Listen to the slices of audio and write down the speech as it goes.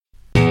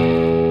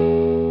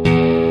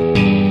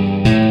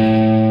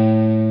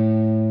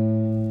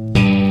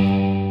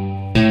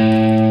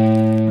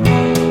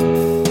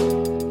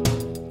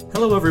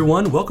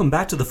everyone. Welcome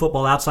back to the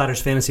Football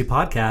Outsiders Fantasy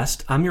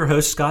Podcast. I'm your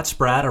host, Scott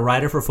Spratt, a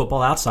writer for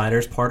Football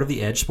Outsiders, part of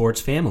the Edge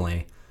Sports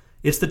family.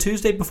 It's the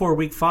Tuesday before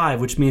Week 5,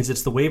 which means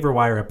it's the waiver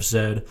wire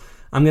episode.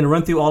 I'm going to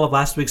run through all of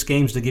last week's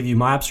games to give you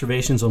my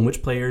observations on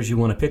which players you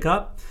want to pick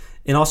up,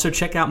 and also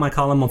check out my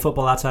column on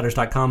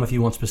FootballOutsiders.com if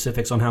you want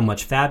specifics on how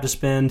much fab to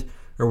spend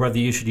or whether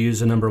you should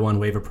use a number one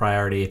waiver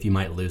priority if you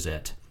might lose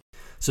it.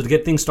 So to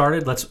get things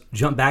started, let's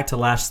jump back to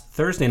last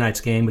Thursday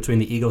night's game between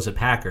the Eagles and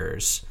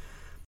Packers.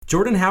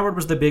 Jordan Howard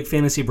was the big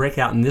fantasy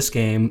breakout in this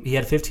game. He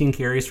had 15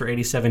 carries for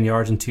 87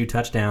 yards and 2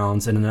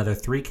 touchdowns, and another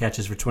 3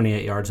 catches for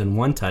 28 yards and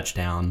 1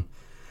 touchdown.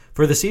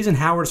 For the season,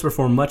 Howard's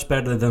performed much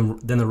better than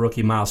the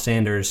rookie Miles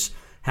Sanders.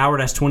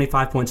 Howard has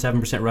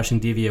 25.7% rushing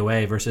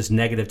DVOA versus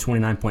negative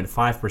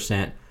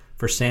 29.5%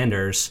 for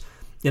Sanders.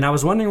 And I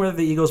was wondering whether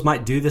the Eagles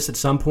might do this at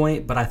some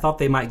point, but I thought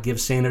they might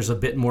give Sanders a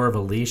bit more of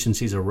a leash since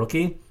he's a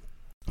rookie.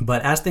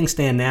 But as things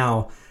stand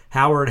now,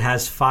 Howard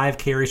has 5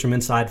 carries from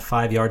inside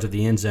 5 yards of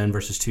the end zone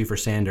versus 2 for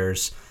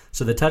Sanders.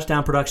 So the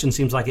touchdown production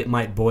seems like it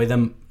might buoy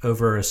them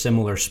over a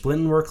similar split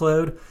in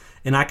workload.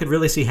 And I could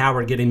really see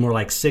Howard getting more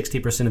like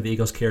 60% of the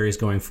Eagles' carries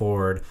going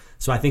forward.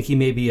 So I think he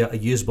may be a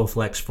usable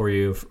flex for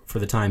you for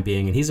the time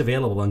being. And he's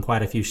available in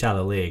quite a few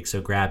shallow leagues, so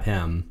grab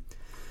him.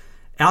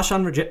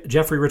 Alshon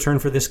Jeffrey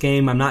returned for this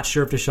game. I'm not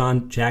sure if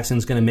Deshaun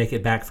Jackson's going to make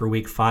it back for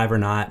Week 5 or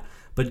not.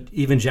 But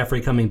even Jeffrey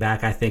coming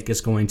back, I think,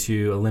 is going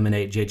to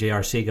eliminate J.J.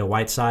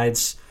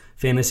 Arcega-Whiteside's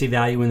fantasy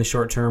value in the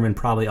short term, and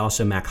probably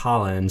also Mac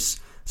Hollins,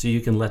 so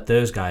you can let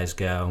those guys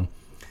go.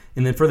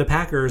 And then for the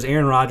Packers,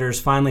 Aaron Rodgers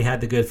finally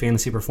had the good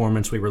fantasy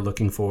performance we were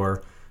looking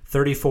for.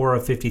 34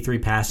 of 53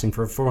 passing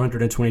for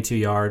 422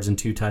 yards and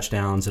 2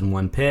 touchdowns and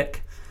 1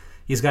 pick.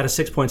 He's got a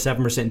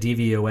 6.7%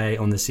 DVOA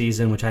on the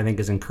season, which I think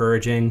is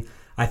encouraging.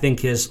 I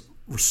think his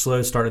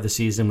slow start of the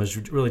season was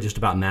really just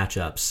about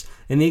matchups.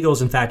 And the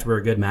Eagles, in fact, were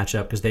a good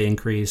matchup because they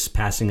increased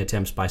passing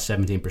attempts by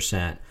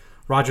 17%.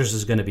 Rodgers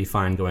is going to be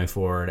fine going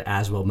forward,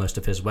 as will most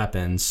of his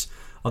weapons,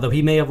 although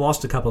he may have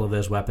lost a couple of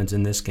those weapons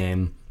in this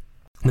game.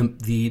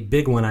 The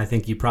big one I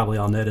think you probably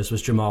all noticed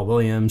was Jamal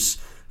Williams,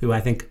 who I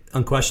think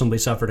unquestionably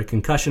suffered a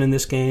concussion in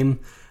this game.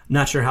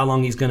 Not sure how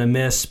long he's going to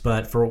miss,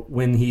 but for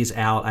when he's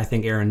out, I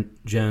think Aaron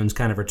Jones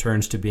kind of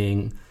returns to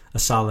being a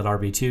solid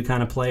RB2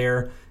 kind of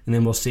player, and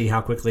then we'll see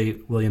how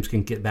quickly Williams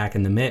can get back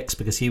in the mix,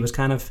 because he was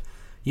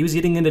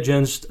eating into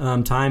Jones'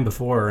 time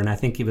before, and I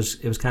think it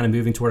was kind of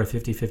moving toward a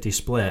 50-50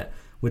 split,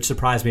 which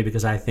surprised me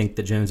because I think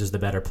that Jones is the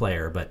better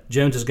player. But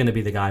Jones is going to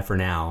be the guy for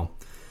now.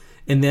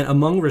 And then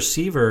among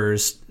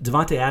receivers,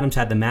 Devontae Adams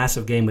had the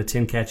massive game with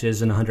 10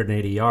 catches and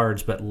 180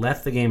 yards, but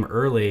left the game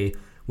early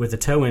with a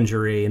toe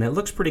injury. And it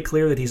looks pretty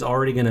clear that he's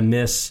already going to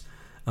miss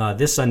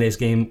this Sunday's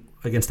game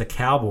against the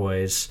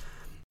Cowboys.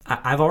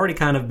 I've already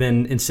kind of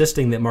been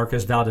insisting that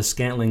Marquez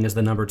Valdes-Scantling is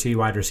the number 2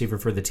 wide receiver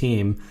for the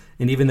team.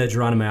 And even though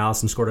Geronimo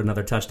Allison scored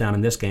another touchdown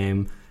in this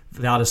game,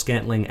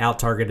 Valdes-Scantling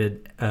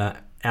out-targeted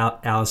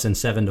Allison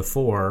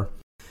 7-4,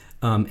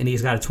 and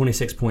he's got a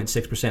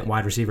 26.6%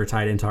 wide receiver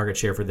tight end target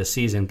share for this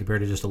season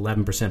compared to just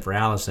 11% for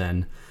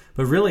Allison.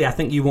 But really, I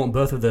think you want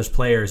both of those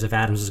players if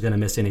Adams is going to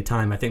miss any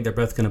time. I think they're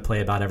both going to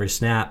play about every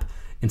snap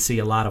and see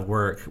a lot of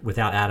work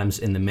without Adams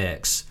in the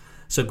mix.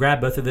 So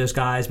grab both of those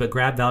guys, but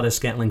grab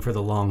Valdes-Scantling for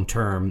the long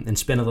term and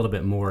spend a little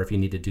bit more if you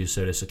need to do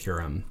so to secure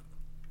him.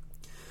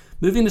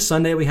 Moving to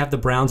Sunday, we have the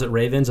Browns at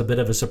Ravens, a bit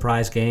of a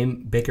surprise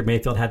game. Baker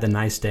Mayfield had the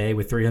nice day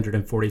with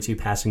 342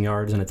 passing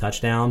yards and a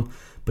touchdown,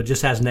 but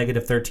just has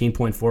negative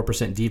 13.4%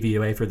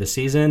 DVOA for the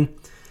season.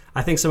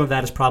 I think some of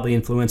that is probably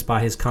influenced by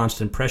his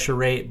constant pressure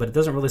rate, but it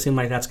doesn't really seem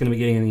like that's going to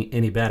be getting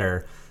any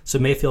better. So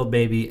Mayfield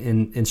may be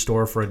in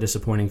store for a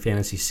disappointing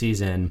fantasy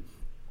season.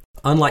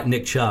 Unlike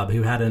Nick Chubb,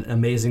 who had an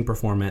amazing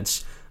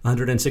performance,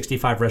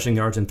 165 rushing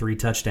yards and 3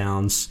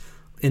 touchdowns,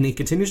 and he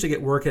continues to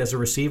get work as a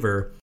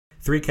receiver.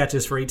 3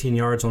 catches for 18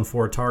 yards on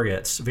 4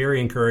 targets. Very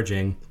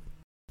encouraging.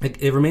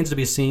 It remains to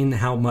be seen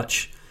how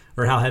much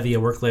or how heavy a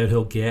workload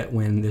he'll get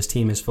when this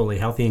team is fully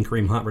healthy and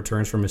Kareem Hunt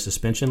returns from his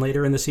suspension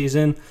later in the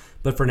season.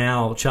 But for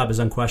now, Chubb is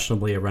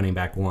unquestionably a running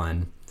back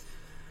 1.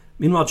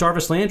 Meanwhile,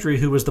 Jarvis Landry,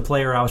 who was the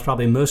player I was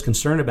probably most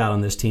concerned about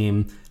on this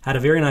team, had a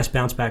very nice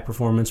bounce-back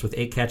performance with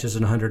 8 catches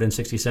and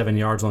 167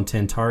 yards on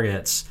 10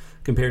 targets,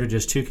 compared to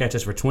just 2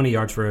 catches for 20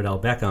 yards for Odell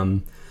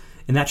Beckham.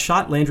 And that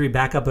shot Landry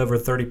back up over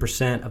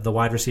 30% of the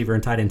wide receiver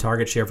and tight end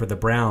target share for the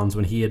Browns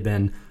when he had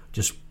been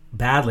just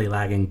badly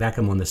lagging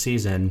Beckham on the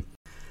season.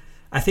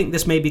 I think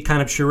this may be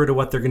kind of truer to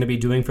what they're going to be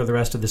doing for the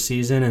rest of the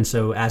season, and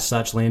so as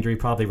such, Landry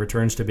probably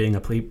returns to being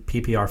a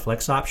PPR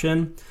flex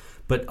option.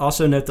 But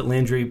also note that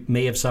Landry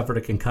may have suffered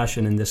a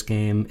concussion in this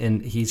game,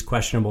 and he's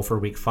questionable for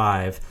Week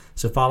 5,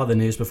 so follow the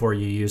news before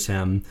you use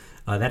him.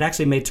 That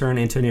actually may turn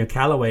Antonio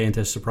Callaway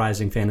into a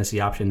surprising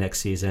fantasy option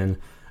next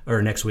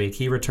week.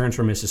 He returns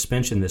from his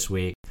suspension this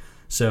week.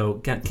 So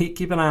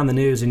keep an eye on the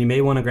news, and you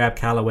may want to grab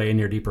Callaway in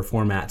your deeper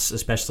formats,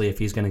 especially if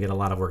he's going to get a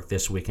lot of work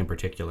this week in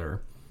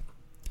particular.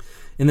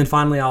 And then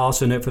finally, I'll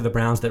also note for the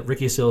Browns that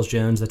Ricky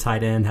Seals-Jones, the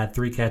tight end, had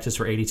 3 catches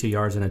for 82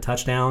 yards and a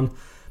touchdown,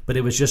 but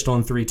it was just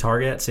on 3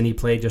 targets, and he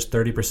played just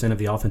 30% of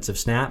the offensive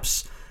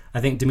snaps. I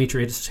think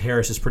Demetrius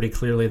Harris is pretty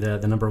clearly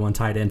the number one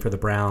tight end for the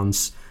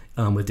Browns.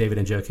 With David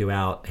Njoku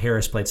out,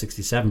 Harris played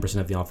 67%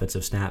 of the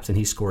offensive snaps, and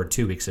he scored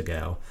 2 weeks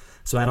ago.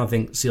 So I don't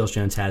think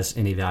Seals-Jones has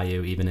any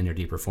value even in your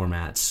deeper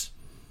formats.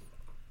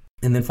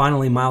 And then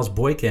finally, Miles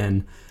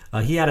Boykin.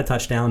 He had a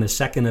touchdown, his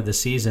second of the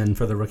season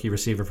for the rookie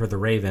receiver for the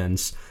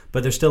Ravens,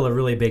 but there's still a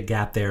really big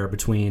gap there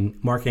between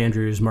Mark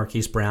Andrews,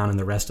 Marquise Brown, and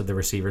the rest of the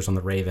receivers on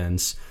the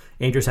Ravens.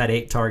 Andrews had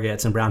 8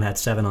 targets, and Brown had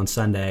 7 on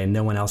Sunday, and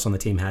no one else on the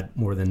team had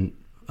more than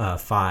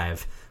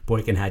 5.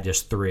 Boykin had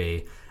just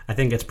 3. I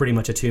think it's pretty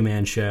much a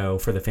two-man show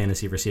for the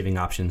fantasy receiving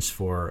options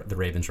for the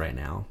Ravens right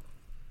now.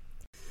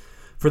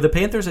 For the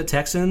Panthers at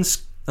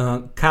Texans,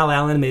 Kyle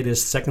Allen made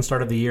his second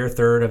start of the year,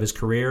 third of his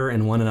career,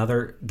 and won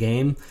another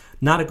game.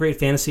 Not a great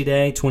fantasy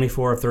day,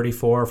 24 of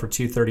 34 for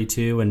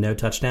 232 and no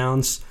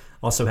touchdowns.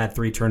 Also had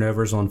 3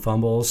 turnovers on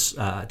fumbles,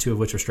 2 of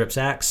which were strip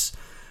sacks.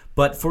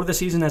 But for the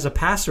season as a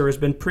passer has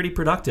been pretty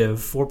productive,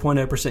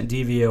 4.0%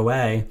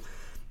 DVOA.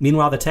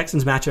 Meanwhile, the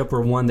Texans matchup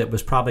were one that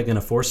was probably going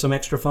to force some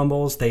extra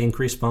fumbles. They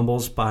increased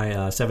fumbles by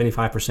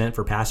 75%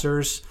 for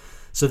passers.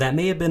 So that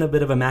may have been a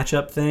bit of a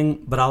matchup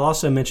thing, but I'll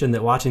also mention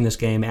that watching this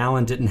game,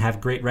 Allen didn't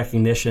have great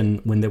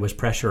recognition when there was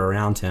pressure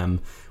around him,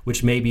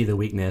 which may be the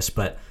weakness.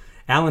 But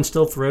Allen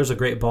still throws a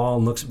great ball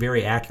and looks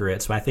very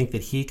accurate, so I think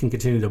that he can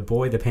continue to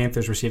buoy the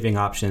Panthers' receiving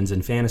options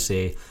in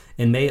fantasy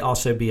and may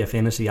also be a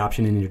fantasy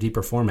option in your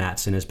deeper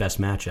formats in his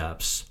best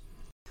matchups.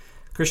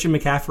 Christian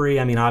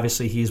McCaffrey,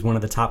 obviously he's one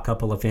of the top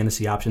couple of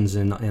fantasy options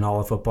in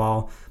all of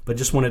football, but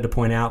just wanted to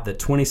point out that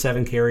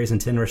 27 carries and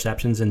 10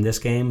 receptions in this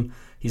game.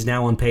 He's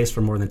now on pace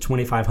for more than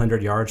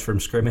 2,500 yards from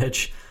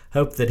scrimmage.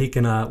 Hope that he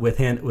can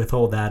withstand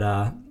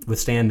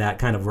that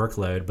kind of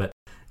workload, but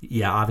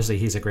yeah, obviously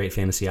he's a great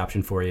fantasy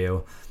option for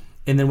you.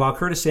 And then while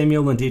Curtis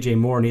Samuel and DJ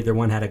Moore, neither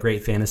one had a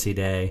great fantasy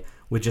day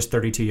with just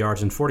 32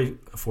 yards and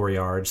 44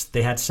 yards,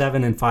 they had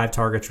 7 and 5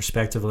 targets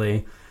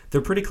respectively. They're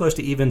pretty close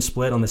to even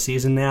split on the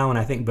season now, and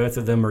I think both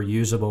of them are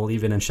usable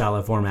even in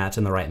shallow formats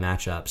in the right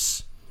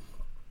matchups.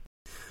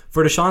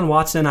 For Deshaun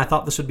Watson, I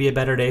thought this would be a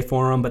better day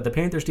for him, but the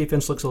Panthers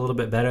defense looks a little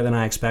bit better than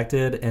I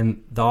expected,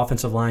 and the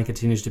offensive line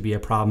continues to be a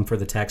problem for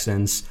the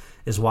Texans,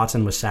 as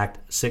Watson was sacked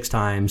 6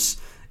 times,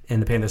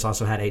 and the Panthers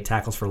also had 8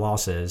 tackles for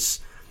losses.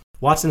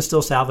 Watson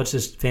still salvaged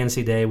his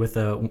fantasy day with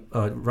a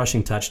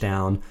rushing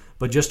touchdown,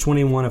 but just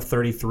 21 of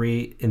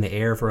 33 in the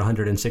air for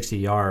 160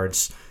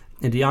 yards.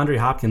 And DeAndre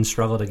Hopkins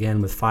struggled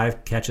again with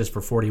 5 catches for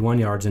 41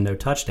 yards and no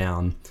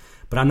touchdown.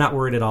 But I'm not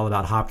worried at all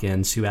about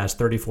Hopkins, who has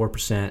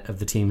 34% of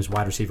the team's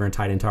wide receiver and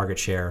tight end target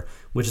share,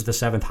 which is the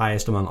 7th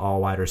highest among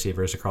all wide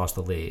receivers across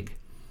the league.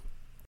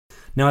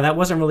 Now, that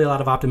wasn't really a lot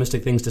of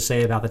optimistic things to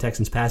say about the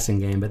Texans' passing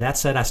game, but that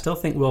said, I still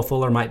think Will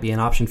Fuller might be an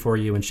option for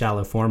you in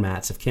shallow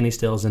formats if Kenny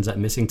Stills ends up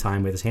missing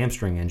time with his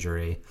hamstring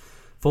injury.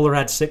 Fuller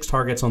had 6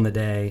 targets on the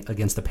day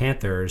against the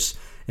Panthers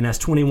and has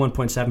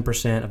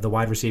 21.7% of the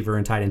wide receiver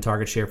and tight end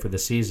target share for the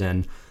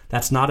season.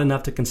 That's not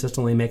enough to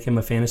consistently make him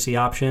a fantasy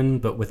option,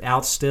 but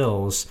without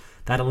Stills,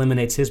 that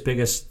eliminates his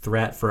biggest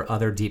threat for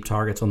other deep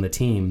targets on the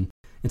team.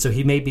 And so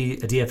he may be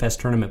a DFS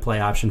tournament play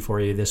option for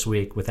you this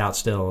week without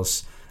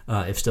Stills,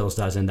 if Stills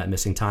does end up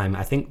missing time.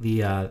 I think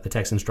the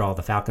Texans draw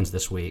the Falcons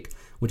this week,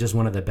 which is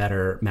one of the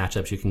better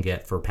matchups you can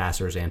get for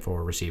passers and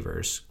for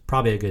receivers.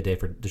 Probably a good day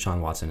for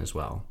Deshaun Watson as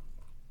well.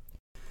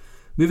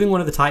 Moving on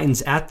to the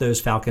Titans at those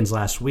Falcons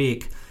last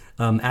week.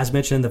 As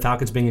mentioned, the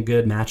Falcons being a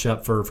good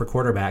matchup for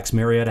quarterbacks.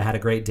 Mariota had a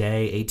great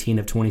day, 18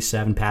 of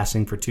 27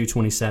 passing for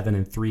 227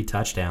 and 3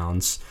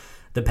 touchdowns.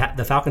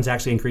 The Falcons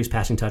actually increased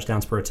passing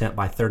touchdowns per attempt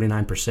by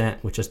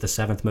 39%, which is the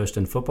 7th most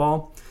in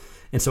football.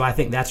 And so I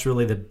think that's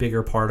really the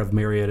bigger part of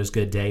Mariota's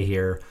good day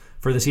here.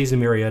 For the season,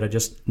 Mariota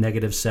just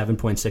negative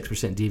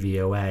 7.6%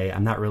 DVOA.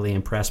 I'm not really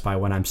impressed by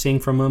what I'm seeing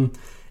from him.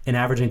 And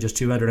averaging just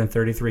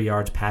 233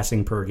 yards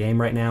passing per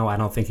game right now, I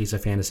don't think he's a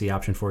fantasy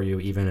option for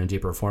you even in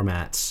deeper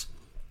formats.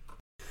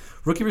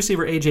 Rookie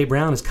receiver A.J.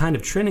 Brown is kind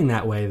of trending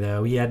that way,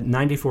 though. He had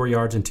 94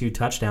 yards and 2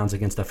 touchdowns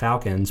against the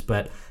Falcons,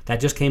 but that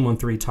just came on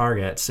 3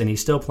 targets, and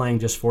he's still playing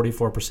just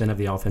 44% of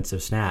the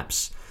offensive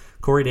snaps.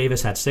 Corey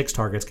Davis had 6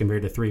 targets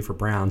compared to 3 for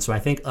Brown, so I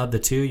think of the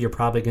 2, you're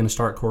probably going to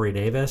start Corey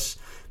Davis,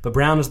 but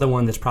Brown is the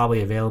one that's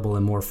probably available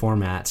in more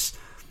formats.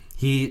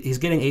 He's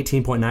getting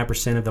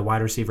 18.9% of the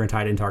wide receiver and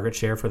tight end target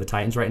share for the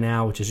Titans right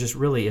now, which is just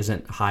really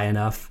isn't high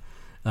enough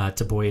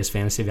to buoy his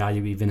fantasy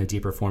value even in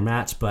deeper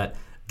formats. But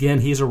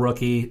again, he's a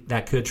rookie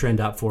that could trend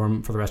up for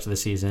him for the rest of the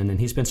season, and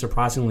he's been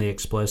surprisingly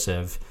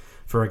explosive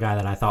for a guy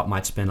that I thought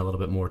might spend a little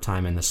bit more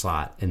time in the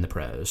slot in the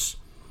pros.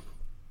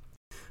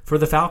 For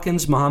the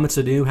Falcons, Mohamed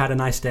Sanu had a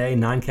nice day,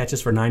 9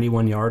 catches for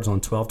 91 yards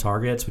on 12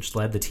 targets, which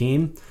led the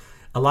team.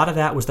 A lot of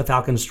that was the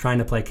Falcons trying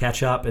to play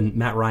catch-up, and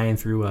Matt Ryan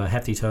threw a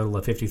hefty total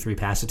of 53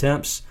 pass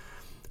attempts.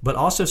 But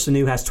also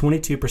Sanu has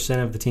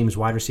 22% of the team's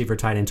wide receiver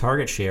tight end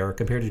target share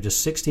compared to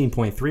just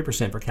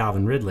 16.3% for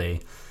Calvin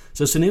Ridley.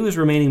 So Sanu is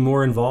remaining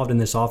more involved in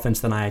this offense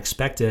than I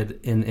expected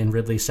in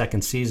Ridley's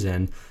second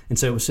season. And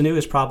so Sanu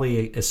is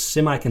probably a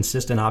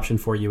semi-consistent option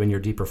for you in your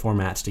deeper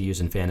formats to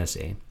use in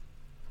fantasy.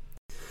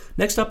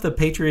 Next up, the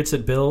Patriots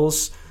at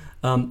Bills.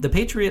 The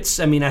Patriots,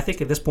 I mean, I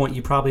think at this point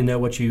you probably know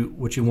what you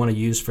want to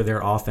use for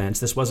their offense.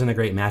 This wasn't a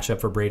great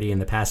matchup for Brady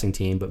and the passing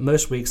team, but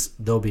most weeks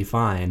they'll be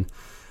fine.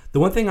 The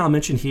one thing I'll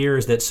mention here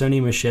is that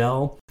Sony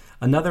Michel,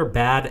 another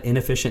bad,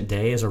 inefficient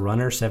day as a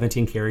runner,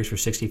 17 carries for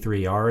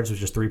 63 yards,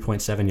 which is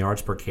 3.7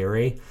 yards per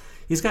carry.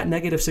 He's got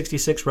negative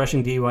 66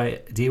 rushing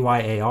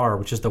DYAR,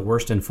 which is the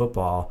worst in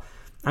football.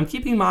 I'm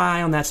keeping my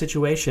eye on that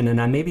situation,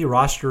 and I may be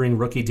rostering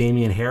rookie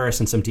Damian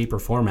Harris in some deeper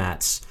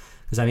formats.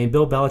 Because, I mean,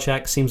 Bill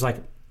Belichick seems like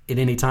at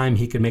any time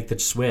he could make the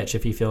switch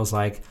if he feels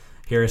like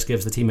Harris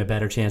gives the team a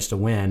better chance to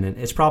win. And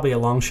it's probably a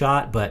long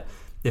shot, but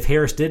if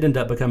Harris did end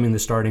up becoming the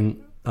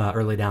starting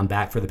early down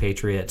back for the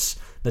Patriots,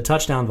 the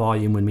touchdown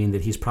volume would mean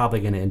that he's probably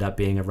going to end up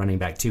being a running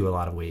back too a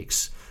lot of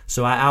weeks.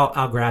 So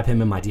I'll grab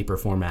him in my deeper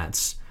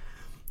formats.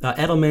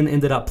 Edelman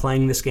ended up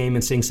playing this game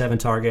and seeing 7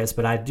 targets,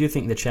 but I do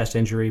think the chest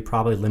injury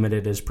probably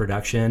limited his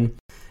production,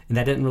 and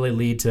that didn't really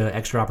lead to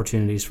extra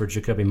opportunities for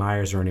Jakobi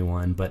Meyers or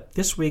anyone. But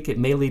this week it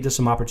may lead to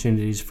some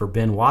opportunities for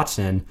Ben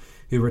Watson,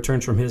 who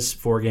returns from his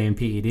 4-game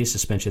PED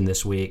suspension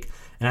this week,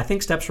 and I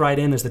think steps right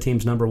in as the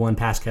team's number 1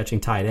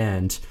 pass-catching tight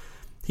end.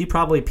 He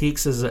probably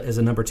peaks as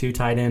a number 2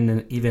 tight end,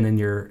 and even in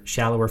your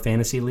shallower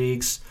fantasy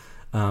leagues.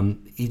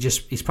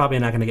 He's probably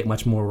not going to get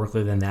much more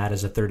workload than that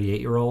as a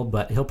 38-year-old,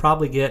 but he'll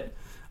probably get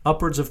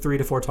upwards of 3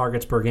 to 4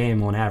 targets per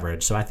game on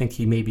average, so I think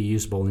he may be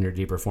usable in your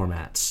deeper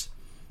formats.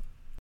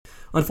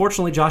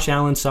 Unfortunately, Josh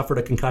Allen suffered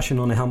a concussion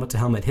on a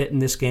helmet-to-helmet hit in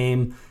this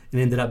game and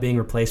ended up being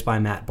replaced by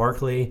Matt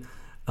Barkley.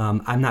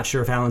 I'm not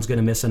sure if Allen's going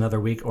to miss another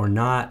week or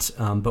not,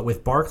 but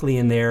with Barkley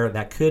in there,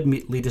 that could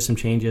lead to some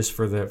changes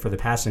for the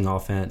passing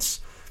offense.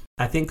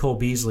 I think Cole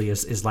Beasley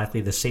is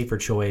likely the safer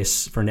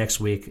choice for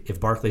next week if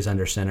Barkley's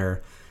under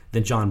center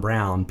than John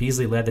Brown.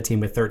 Beasley led the team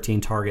with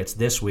 13 targets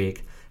this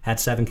week, had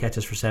 7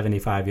 catches for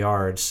 75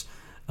 yards.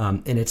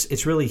 And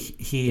it's really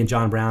he and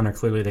John Brown are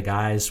clearly the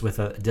guys with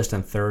a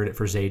distant third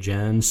for Zay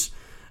Jones.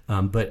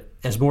 But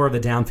as more of the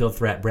downfield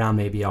threat, Brown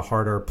may be a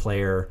harder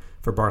player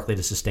for Barkley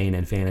to sustain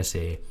in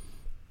fantasy.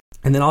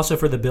 And then also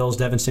for the Bills,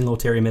 Devin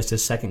Singletary missed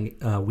his second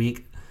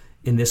week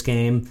in this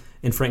game,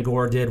 and Frank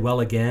Gore did well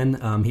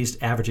again.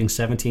 He's averaging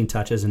 17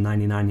 touches and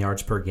 99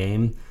 yards per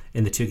game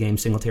in the 2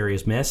 games Singletary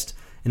has missed,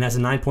 and has a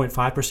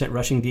 9.5%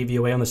 rushing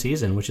DVOA on the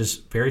season, which is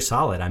very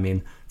solid. I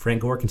mean,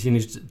 Frank Gore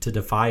continues to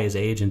defy his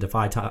age and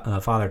defy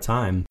Father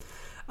Time.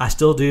 I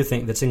still do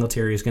think that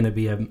Singletary is going to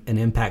be an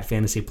impact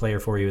fantasy player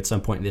for you at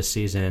some point this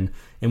season,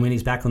 and when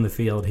he's back on the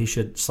field, he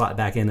should slot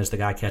back in as the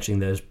guy catching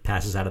those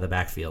passes out of the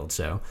backfield.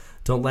 So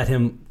don't let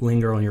him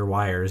linger on your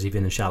wires,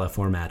 even in shallow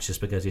formats,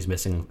 just because he's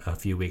missing a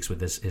few weeks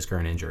with his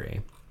current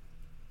injury.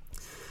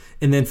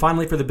 And then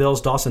finally for the Bills,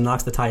 Dawson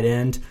Knox, the tight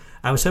end.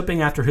 I was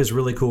hoping after his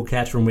really cool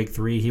catch from week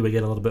 3, he would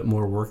get a little bit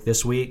more work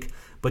this week,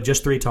 but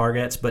just 3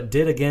 targets, but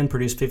did again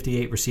produce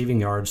 58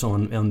 receiving yards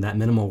on that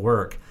minimal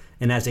work,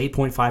 and has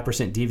 8.5%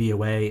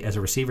 DVOA as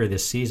a receiver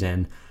this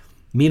season.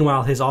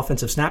 Meanwhile, his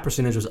offensive snap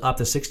percentage was up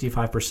to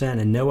 65%,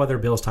 and no other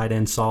Bills tight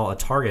end saw a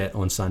target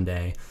on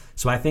Sunday.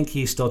 So I think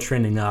he's still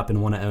trending up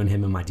and want to own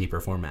him in my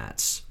deeper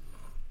formats.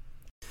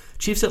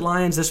 Chiefs at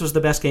Lions, this was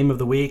the best game of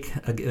the week,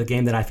 a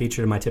game that I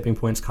featured in my Tipping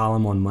Points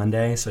column on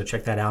Monday, so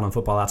check that out on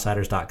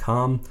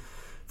footballoutsiders.com.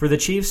 For the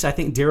Chiefs, I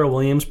think Darrell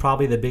Williams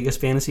probably the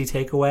biggest fantasy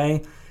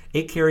takeaway.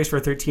 8 carries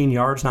for 13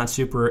 yards, not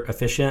super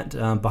efficient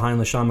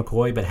behind LaShawn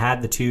McCoy, but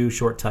had the 2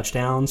 short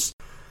touchdowns.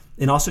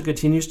 And also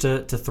continues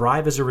to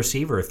thrive as a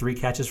receiver. 3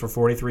 catches for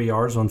 43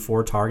 yards on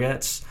 4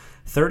 targets.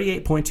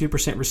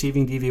 38.2%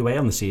 receiving DVOA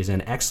on the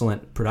season.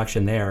 Excellent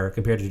production there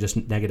compared to just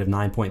negative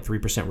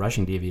 9.3%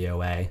 rushing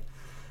DVOA.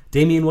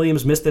 Damian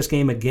Williams missed this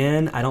game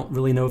again. I don't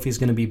really know if he's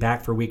going to be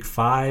back for week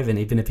 5, and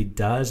even if he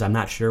does, I'm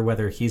not sure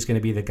whether he's going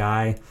to be the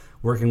guy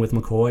working with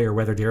McCoy or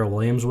whether Darrell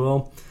Williams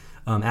will.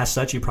 As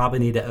such, you probably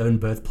need to own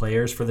both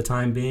players for the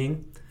time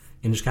being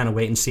and just kind of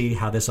wait and see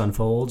how this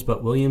unfolds.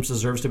 But Williams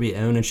deserves to be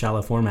owned in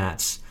shallow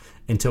formats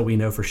until we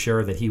know for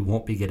sure that he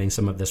won't be getting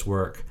some of this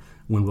work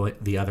when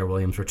the other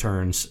Williams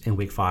returns in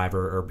week 5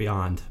 or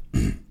beyond.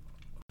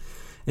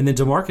 And then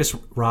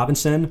Demarcus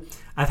Robinson,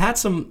 I've had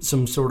some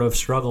sort of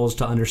struggles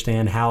to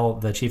understand how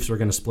the Chiefs were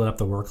going to split up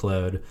the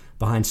workload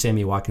behind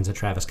Sammy Watkins and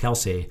Travis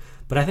Kelce.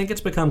 But I think it's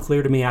become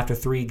clear to me after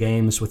 3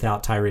 games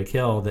without Tyreek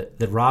Hill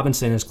that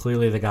Robinson is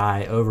clearly the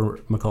guy over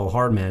Mecole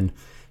Hardman.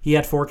 He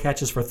had 4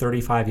 catches for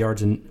 35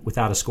 yards and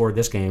without a score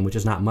this game, which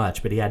is not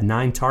much, but he had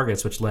 9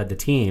 targets, which led the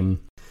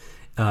team.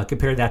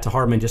 Compared that to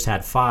Hardman just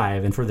had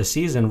 5. And for the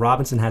season,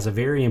 Robinson has a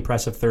very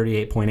impressive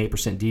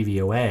 38.8%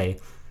 DVOA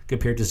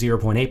compared to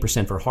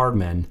 0.8% for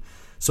Hardman.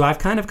 So I've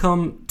kind of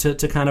come to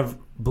kind of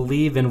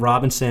believe in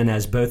Robinson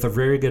as both a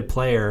very good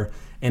player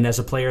and as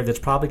a player that's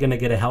probably going to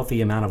get a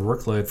healthy amount of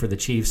workload for the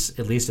Chiefs,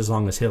 at least as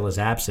long as Hill is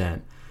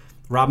absent.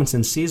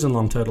 Robinson's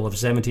season-long total of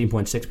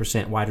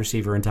 17.6% wide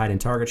receiver and tight end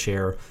target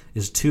share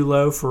is too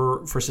low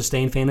for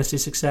sustained fantasy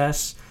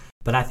success,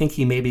 but I think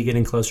he may be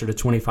getting closer to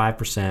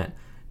 25%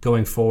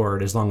 going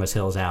forward as long as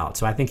Hill's out.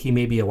 So I think he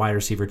may be a wide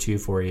receiver 2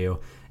 for you,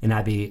 and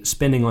I'd be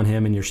spending on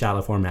him in your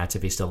shallow formats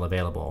if he's still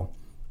available.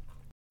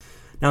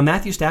 Now,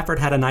 Matthew Stafford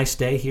had a nice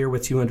day here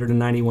with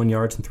 291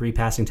 yards and 3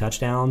 passing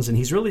touchdowns, and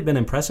he's really been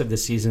impressive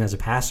this season as a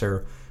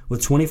passer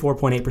with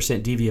 24.8%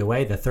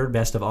 DVOA, the third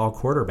best of all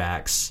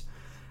quarterbacks.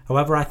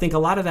 However, I think a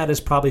lot of that is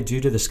probably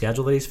due to the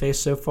schedule that he's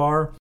faced so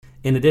far.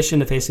 In addition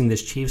to facing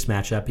this Chiefs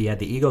matchup, he had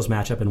the Eagles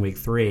matchup in Week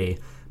 3.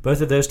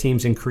 Both of those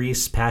teams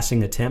increased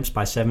passing attempts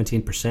by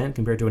 17%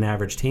 compared to an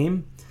average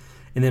team.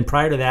 And then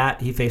prior to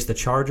that, he faced the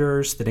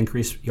Chargers that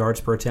increased yards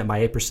per attempt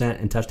by 8%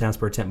 and touchdowns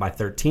per attempt by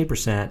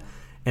 13%,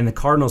 and the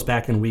Cardinals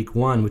back in Week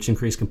 1, which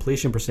increased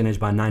completion percentage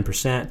by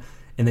 9%,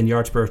 and then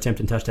yards per attempt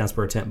and touchdowns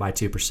per attempt by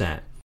 2%.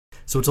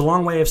 So it's a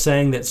long way of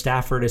saying that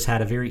Stafford has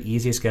had a very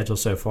easy schedule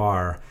so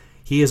far.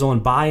 He is on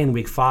bye in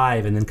Week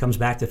 5 and then comes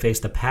back to face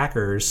the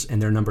Packers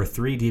and their number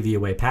 3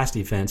 DVOA pass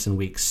defense in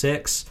Week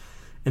 6,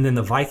 and then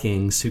the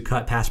Vikings, who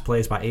cut pass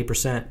plays by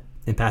 8%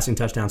 and passing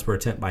touchdowns per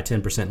attempt by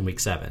 10% in Week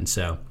 7.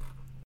 So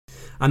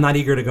I'm not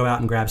eager to go out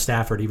and grab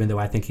Stafford, even though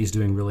I think he's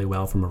doing really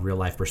well from a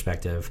real-life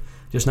perspective.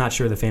 Just not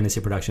sure the fantasy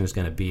production is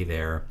going to be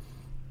there.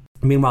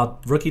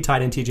 Meanwhile, rookie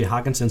tight end TJ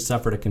Hockenson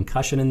suffered a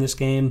concussion in this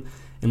game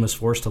and was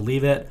forced to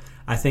leave it.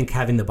 I think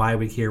having the bye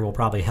week here will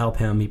probably help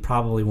him. He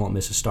probably won't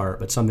miss a start,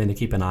 but something to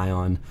keep an eye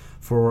on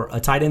for a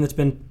tight end that's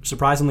been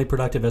surprisingly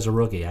productive as a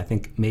rookie. I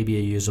think maybe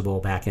a usable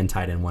back-end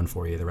tight end one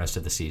for you the rest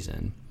of the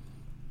season.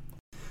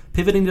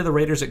 Pivoting to the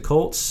Raiders at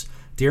Colts,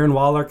 Darren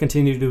Waller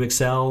continued to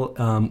excel,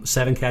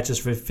 7 catches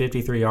for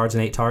 53 yards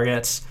and 8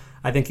 targets.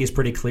 I think he's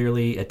pretty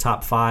clearly a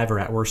top 5 or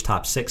at worst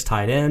top 6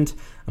 tight end.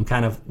 I'm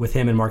kind of with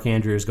him and Mark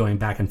Andrews going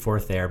back and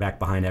forth there, back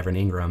behind Evan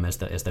Ingram as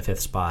the 5th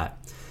spot.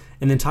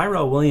 And then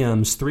Tyrell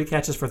Williams, 3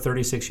 catches for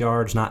 36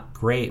 yards, not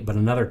great, but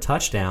another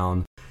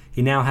touchdown.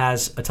 He now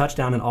has a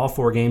touchdown in all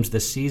 4 games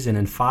this season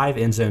and 5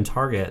 end zone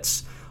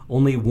targets.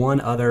 Only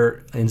one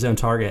other end zone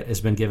target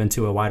has been given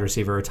to a wide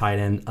receiver or tight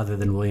end other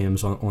than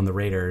Williams on the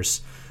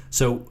Raiders.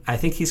 So I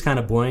think he's kind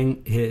of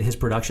buoying his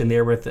production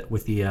there with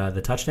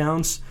the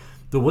touchdowns.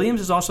 The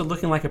Williams is also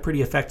looking like a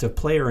pretty effective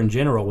player in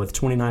general with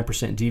 29%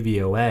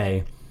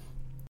 DVOA.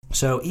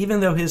 So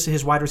even though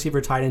his wide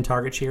receiver tight end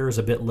target share is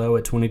a bit low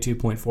at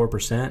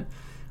 22.4%,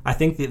 I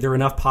think that there are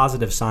enough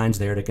positive signs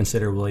there to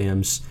consider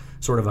Williams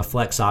sort of a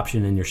flex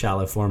option in your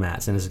shallow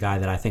formats, and is a guy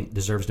that I think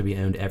deserves to be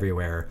owned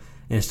everywhere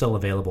and is still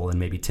available in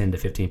maybe 10 to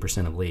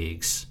 15% of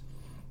leagues.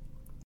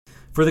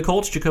 For the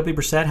Colts, Jacoby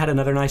Brissett had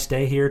another nice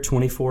day here,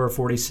 24 of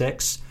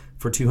 46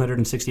 for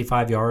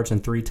 265 yards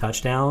and 3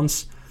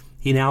 touchdowns.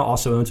 He now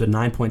also owns a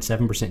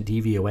 9.7%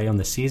 DVOA on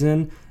the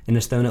season and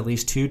has thrown at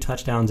least 2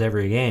 touchdowns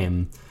every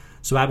game.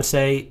 So I would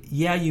say,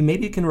 yeah, you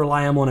maybe can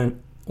rely on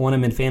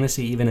him in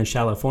fantasy even in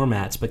shallow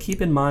formats, but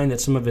keep in mind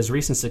that some of his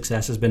recent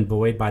success has been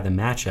buoyed by the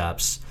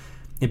matchups.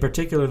 In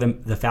particular,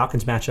 the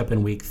Falcons matchup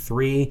in Week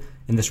 3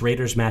 and this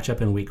Raiders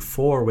matchup in Week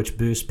 4, which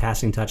boosts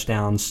passing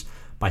touchdowns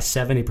by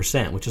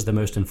 70%, which is the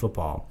most in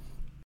football.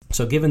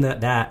 So given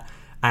that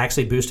I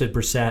actually boosted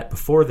Brissett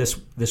before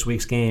this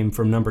week's game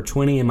from number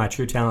 20 in my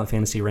True Talent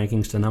Fantasy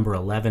rankings to number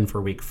 11 for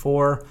Week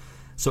 4.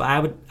 So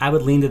I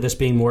would lean to this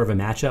being more of a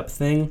matchup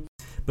thing.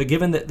 But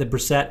given that the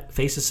Brissett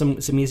faces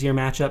some easier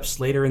matchups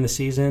later in the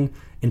season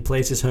and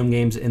plays his home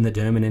games in the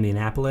Dome in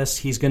Indianapolis,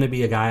 he's going to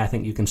be a guy I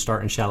think you can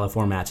start in shallow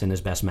formats in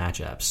his best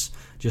matchups.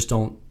 Just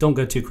don't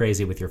go too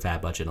crazy with your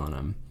fat budget on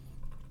him.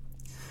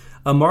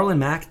 Marlon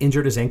Mack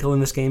injured his ankle in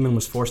this game and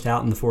was forced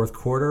out in the 4th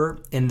quarter,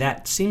 and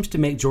that seems to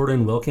make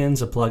Jordan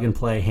Wilkins a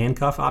plug-and-play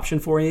handcuff option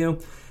for you.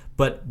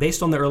 But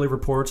based on the early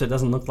reports, it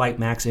doesn't look like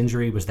Mack's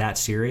injury was that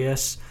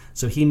serious,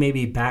 so he may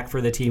be back for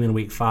the team in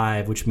Week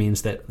 5, which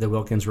means that the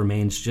Wilkins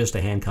remains just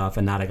a handcuff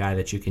and not a guy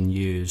that you can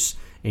use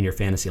in your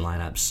fantasy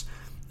lineups.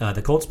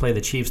 The Colts play the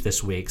Chiefs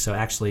this week, so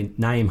actually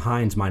Nyheim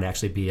Hines might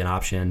actually be an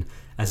option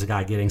as a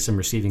guy getting some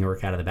receiving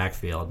work out of the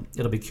backfield.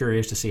 It'll be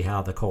curious to see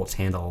how the Colts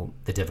handle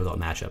the difficult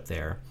matchup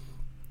there.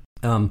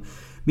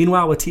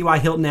 Meanwhile, with T.Y.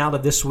 Hilton out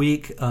of this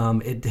week,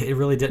 it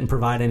really didn't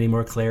provide any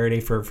more clarity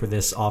for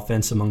this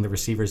offense among the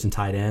receivers and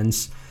tight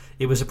ends.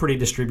 It was a pretty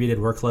distributed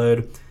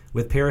workload,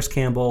 with Paris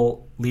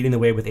Campbell leading the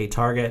way with 8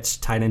 targets.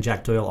 Tight end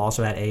Jack Doyle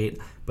also had 8,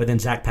 but then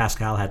Zach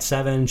Pascal had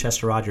 7,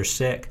 Chester Rogers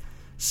 6,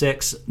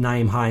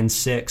 Nyheim Hines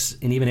 6,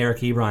 and even Eric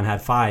Ebron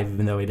had 5,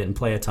 even though he didn't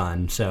play a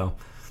ton. So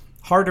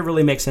hard to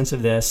really make sense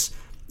of this.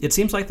 It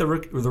seems like the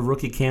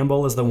rookie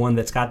Campbell is the one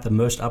that's got the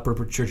most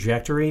upward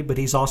trajectory, but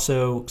he's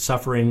also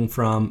suffering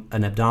from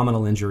an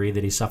abdominal injury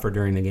that he suffered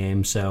during the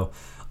game. So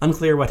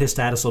unclear what his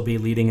status will be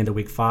leading into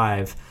Week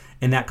 5.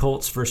 And that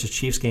Colts versus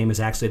Chiefs game is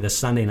actually the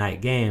Sunday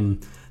night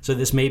game. So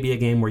this may be a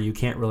game where you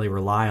can't really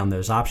rely on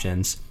those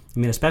options. I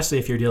mean, especially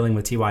if you're dealing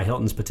with T.Y.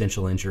 Hilton's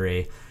potential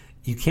injury,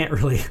 you can't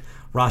really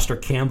roster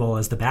Campbell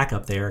as the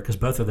backup there because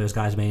both of those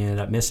guys may end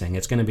up missing.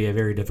 It's going to be a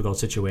very difficult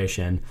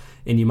situation,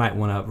 and you might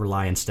want to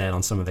rely instead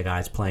on some of the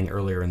guys playing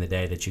earlier in the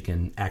day that you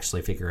can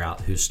actually figure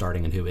out who's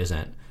starting and who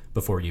isn't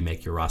before you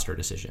make your roster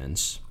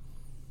decisions.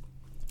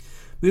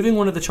 Moving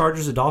on to the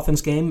Chargers and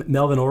Dolphins game,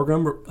 Melvin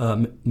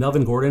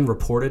Gordon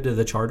reported to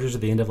the Chargers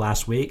at the end of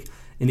last week,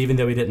 and even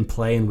though he didn't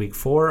play in Week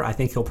 4, I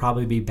think he'll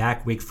probably be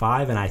back Week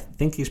 5, and I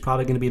think he's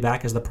probably going to be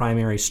back as the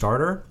primary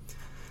starter.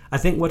 I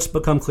think what's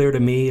become clear to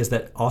me is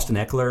that Austin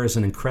Ekeler is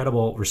an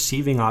incredible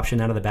receiving option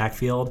out of the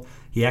backfield.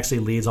 He actually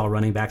leads all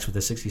running backs with a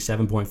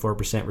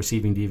 67.4%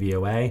 receiving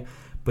DVOA,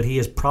 but he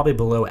is probably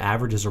below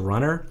average as a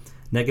runner.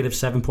 Negative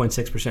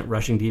 7.6%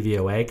 rushing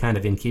DVOA, kind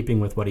of in keeping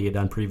with what he had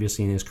done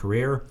previously in his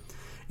career.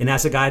 And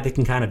as a guy that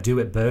can kind of do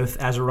it both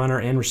as a runner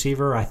and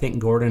receiver, I think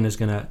Gordon is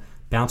going to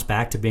bounce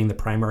back to being the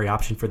primary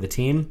option for the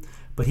team.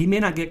 But he may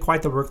not get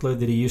quite the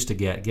workload that he used to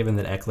get, given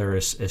that Ekeler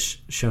has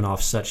shown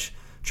off such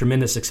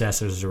tremendous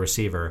success as a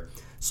receiver.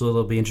 So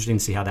it'll be interesting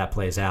to see how that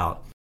plays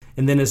out.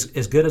 And then as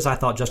good as I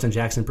thought Justin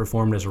Jackson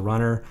performed as a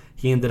runner,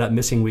 he ended up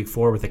missing week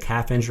 4 with a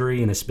calf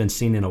injury and has been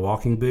seen in a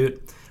walking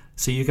boot.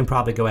 So you can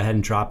probably go ahead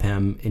and drop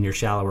him in your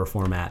shallower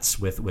formats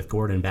with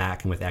Gordon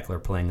back and with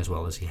Ekeler playing as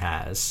well as he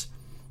has.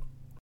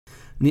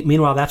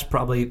 Meanwhile, that's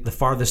probably the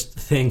farthest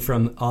thing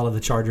from all of the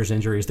Chargers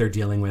injuries they're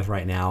dealing with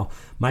right now.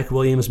 Mike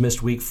Williams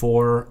missed week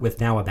 4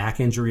 with now a back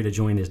injury to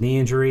join his knee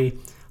injury.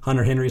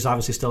 Hunter Henry's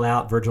obviously still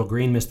out. Virgil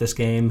Green missed this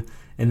game.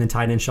 And then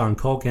tight end Sean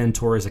Culkin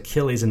tore his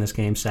Achilles in this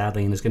game,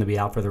 sadly, and is going to be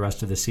out for the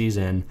rest of the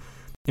season.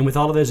 And with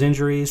all of those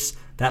injuries,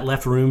 that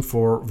left room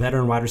for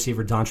veteran wide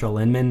receiver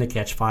Dontrell Inman to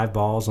catch 5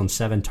 balls on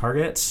 7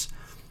 targets.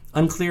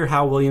 Unclear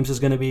how Williams is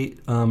going to be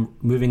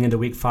moving into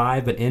week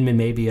 5, but Inman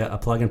may be a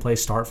plug-and-play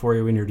start for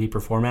you in your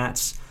deeper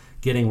formats,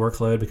 getting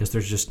workload because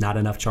there's just not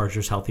enough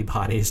Chargers healthy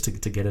bodies to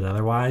get it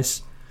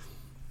otherwise.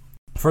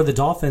 For the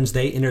Dolphins,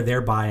 they enter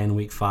their bye in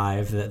week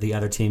 5, the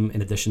other team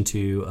in addition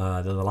to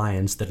the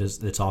Lions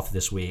that's off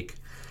this week.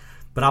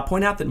 But I'll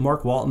point out that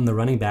Mark Walton, the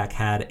running back,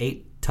 had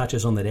 8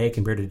 touches on the day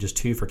compared to just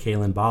 2 for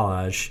Kalen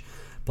Ballage.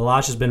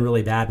 Ballage has been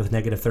really bad with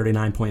negative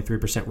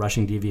 39.3%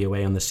 rushing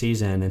DVOA on the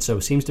season, and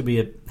so seems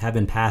to have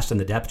been passed in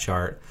the depth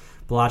chart.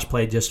 Ballage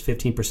played just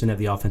 15% of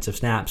the offensive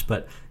snaps,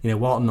 but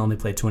Walton only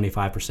played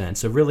 25%.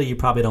 So really, you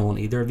probably don't want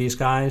either of these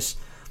guys.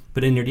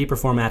 But in your deeper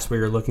formats where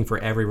you're looking for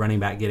every running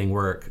back getting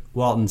work,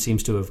 Walton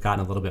seems to have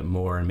gotten a little bit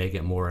more and may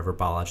get more over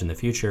Ballage in the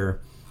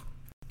future.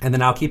 And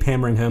then I'll keep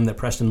hammering home that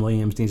Preston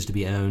Williams needs to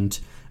be owned,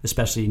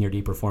 especially in your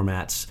deeper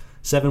formats.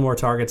 7 more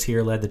targets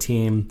here led the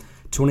team.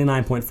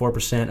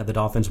 29.4% of the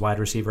Dolphins' wide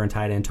receiver and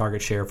tight end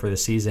target share for the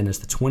season is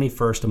the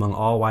 21st among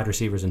all wide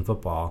receivers in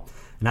football.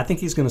 And I think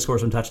he's going to score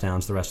some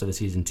touchdowns the rest of the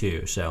season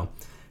too. So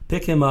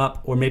pick him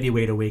up, or maybe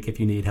wait a week if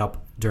you need help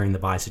during the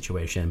bye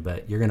situation,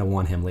 but you're going to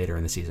want him later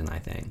in the season, I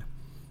think.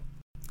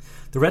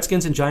 The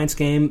Redskins and Giants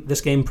game,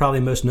 this game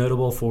probably most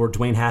notable for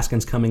Dwayne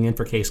Haskins coming in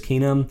for Case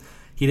Keenum.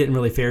 He didn't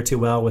really fare too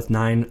well with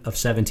 9 of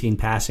 17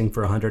 passing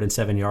for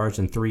 107 yards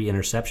and 3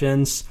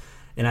 interceptions.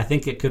 And I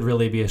think it could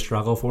really be a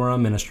struggle for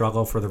him and a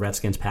struggle for the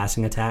Redskins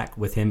passing attack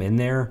with him in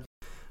there.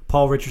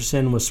 Paul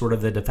Richardson was sort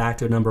of the de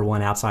facto number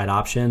 1 outside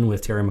option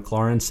with Terry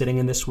McLaurin sitting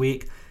in this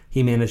week.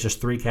 He managed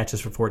just 3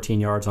 catches for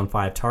 14 yards on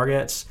 5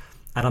 targets.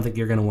 I don't think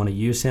you're going to want to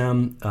use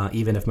him,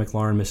 even if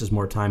McLaurin misses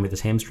more time with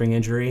his hamstring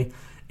injury.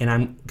 And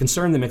I'm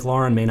concerned that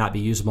McLaurin may not be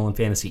usable in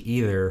fantasy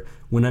either.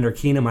 When under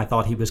Keenum, I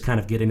thought he was kind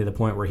of getting to the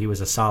point where he was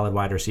a solid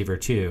wide receiver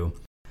too.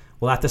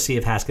 We'll have to see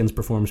if Haskins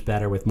performs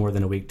better with more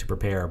than a week to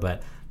prepare,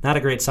 but not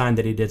a great sign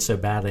that he did so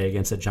badly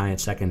against a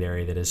Giants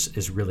secondary that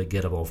is really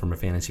gettable from a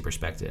fantasy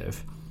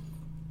perspective.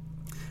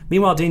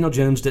 Meanwhile, Daniel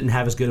Jones didn't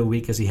have as good a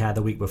week as he had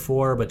the week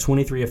before, but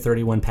 23 of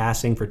 31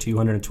 passing for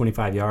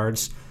 225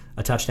 yards,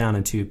 a touchdown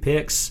and 2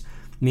 picks,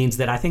 means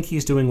that I think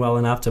he's doing well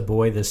enough to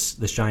buoy this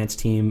Giants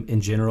team in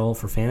general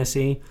for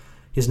fantasy.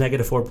 His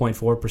negative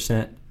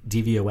 4.4%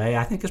 DVOA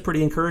I think is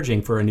pretty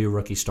encouraging for a new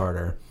rookie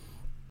starter.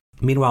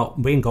 Meanwhile,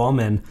 Wayne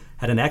Gallman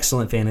had an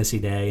excellent fantasy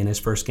day in his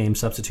first game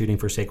substituting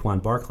for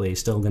Saquon Barkley,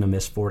 still going to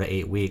miss 4 to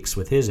 8 weeks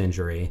with his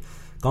injury.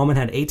 Gallman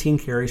had 18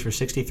 carries for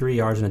 63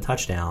 yards and a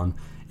touchdown,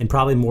 and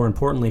probably more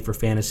importantly for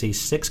fantasy,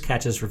 6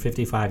 catches for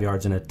 55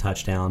 yards and a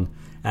touchdown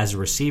as a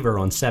receiver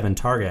on 7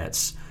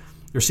 targets.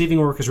 Receiving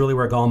work is really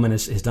where Gallman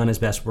has done his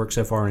best work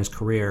so far in his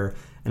career,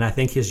 and I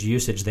think his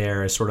usage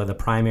there as sort of the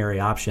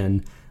primary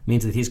option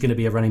means that he's going to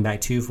be a running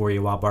back 2 for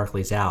you while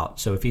Barkley's out.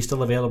 So if he's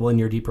still available in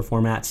your deeper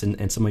formats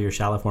and some of your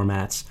shallow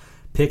formats,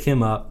 pick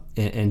him up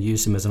and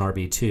use him as an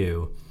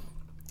RB2.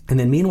 And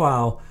then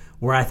meanwhile,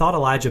 where I thought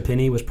Elijah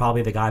Penny was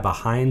probably the guy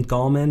behind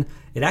Gallman,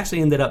 it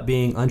actually ended up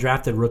being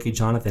undrafted rookie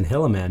Jonathan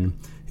Hilliman,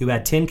 who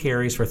had 10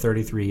 carries for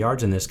 33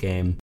 yards in this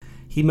game.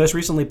 He most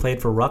recently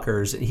played for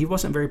Rutgers. He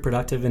wasn't very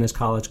productive in his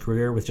college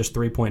career with just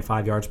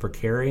 3.5 yards per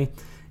carry,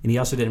 and he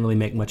also didn't really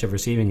make much of a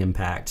receiving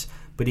impact.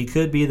 But he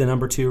could be the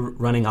number 2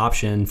 running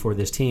option for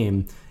this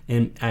team,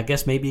 and I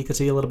guess maybe you could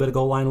see a little bit of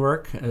goal line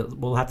work.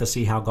 We'll have to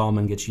see how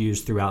Gallman gets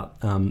used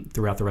throughout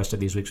the rest of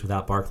these weeks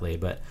without Barkley.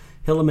 But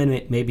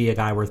Hilliman may be a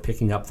guy worth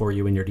picking up for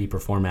you in your deeper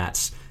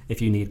formats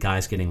if you need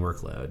guys getting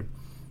workload.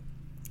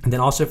 And then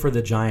also for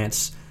the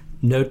Giants,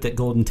 note that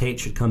Golden Tate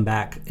should come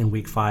back in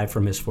Week 5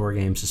 from his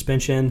 4-game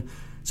suspension.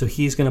 So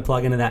he's going to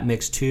plug into that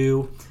mix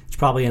too. It's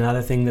probably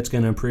another thing that's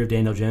going to improve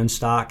Daniel Jones'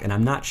 stock, and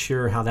I'm not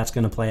sure how that's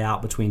going to play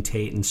out between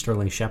Tate and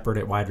Sterling Shepard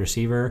at wide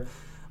receiver,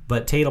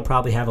 but Tate will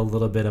probably have a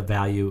little bit of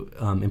value,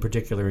 in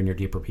particular in your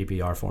deeper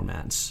PPR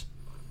formats.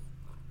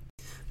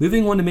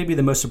 Moving on to maybe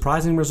the most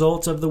surprising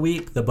results of the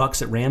week, the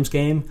Bucs at Rams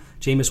game.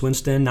 Jameis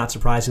Winston, not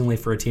surprisingly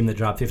for a team that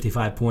dropped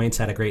 55 points,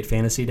 had a great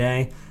fantasy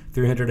day,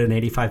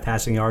 385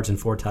 passing yards and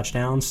 4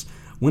 touchdowns.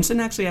 Winston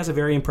actually has a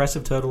very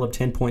impressive total of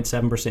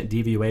 10.7%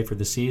 DVOA for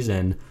the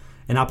season.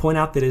 And I'll point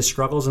out that his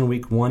struggles in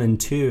week 1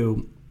 and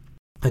 2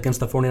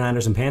 against the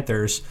 49ers and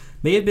Panthers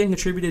may have been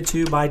contributed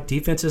to by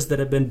defenses that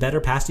have been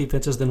better pass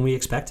defenses than we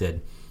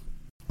expected.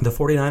 The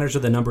 49ers are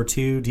the number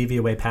 2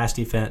 DVOA pass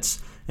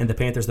defense, and the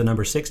Panthers the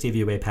number 6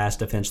 DVOA pass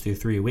defense through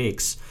 3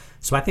 weeks.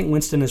 So I think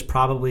Winston is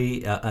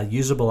probably a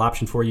usable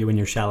option for you in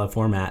your shallow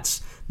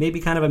formats.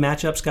 Maybe kind of a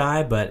matchups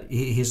guy, but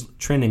he's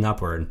trending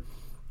upward.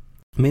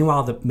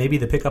 Meanwhile, maybe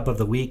the pickup of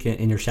the week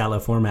in your shallow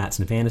formats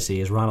in fantasy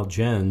is Ronald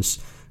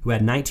Jones, who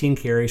had 19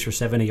 carries for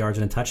 70 yards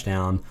and a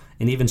touchdown,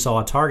 and even saw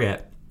a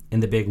target in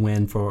the big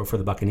win for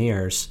the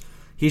Buccaneers.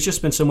 He's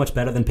just been so much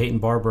better than Peyton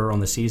Barber on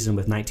the season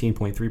with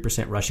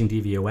 19.3% rushing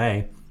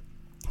DVOA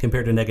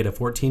compared to negative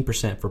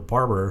 14% for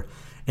Barber,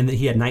 and that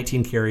he had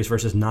 19 carries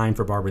versus 9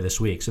 for Barber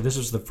this week. So this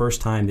was the first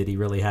time that he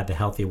really had the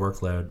healthy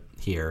workload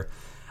here.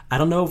 I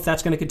don't know if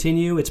that's going to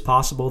continue. It's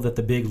possible that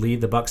the big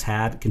lead the Bucs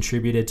had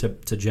contributed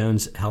to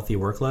Jones' healthy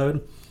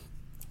workload,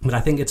 but I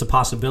think it's a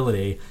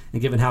possibility,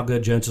 and given how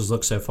good Jones has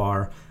looked so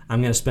far,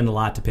 I'm going to spend a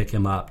lot to pick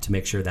him up to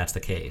make sure that's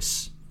the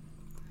case.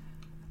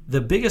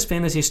 The biggest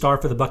fantasy star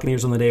for the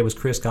Buccaneers on the day was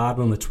Chris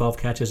Godwin with 12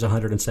 catches,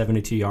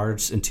 172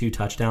 yards, and 2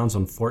 touchdowns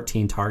on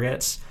 14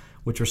 targets,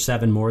 which were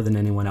 7 more than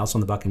anyone else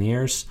on the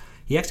Buccaneers.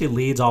 He actually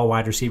leads all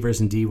wide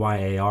receivers in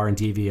DYAR and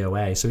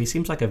DVOA, so he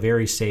seems like a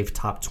very safe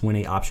top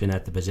 20 option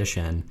at the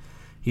position.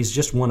 He's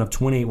just one of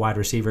 20 wide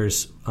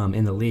receivers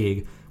in the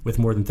league with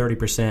more than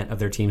 30% of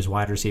their team's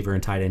wide receiver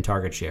and tight end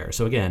target share.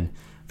 So again,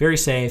 very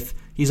safe.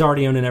 He's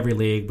already owned in every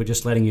league, but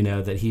just letting you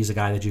know that he's a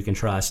guy that you can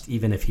trust,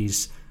 even if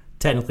he's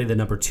technically the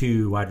number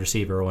 2 wide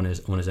receiver on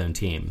his own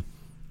team.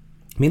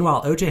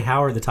 Meanwhile, O.J.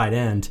 Howard, the tight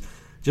end,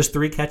 just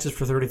 3 catches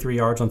for 33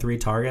 yards on 3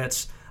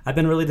 targets. I've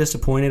been really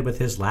disappointed with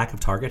his lack of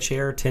target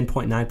share,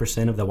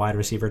 10.9% of the wide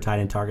receiver tight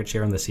end target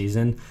share on the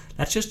season.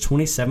 That's just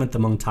 27th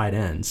among tight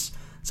ends.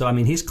 So, I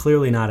mean, he's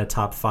clearly not a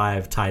top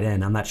 5 tight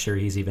end. I'm not sure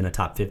he's even a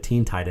top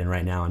 15 tight end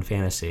right now in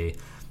fantasy.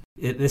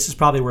 This is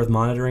probably worth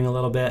monitoring a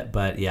little bit,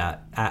 but yeah,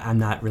 I'm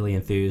not really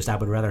enthused. I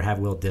would rather have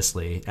Will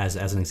Dissly as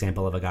an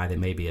example of a guy that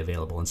may be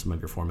available in some of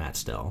your formats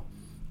still.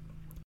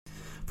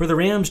 For the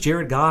Rams,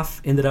 Jared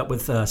Goff ended up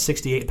with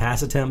 68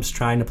 pass attempts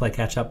trying to play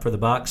catch up for the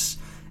Bucs,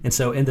 and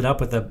so ended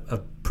up with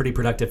a pretty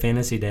productive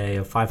fantasy day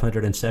of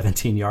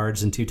 517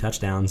 yards and 2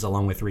 touchdowns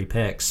along with 3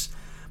 picks.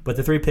 But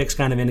the 3 picks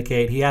kind of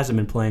indicate he hasn't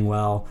been playing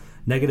well.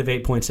 Negative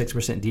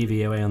 8.6%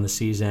 DVOA on the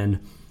season.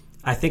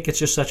 I think it's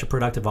just such a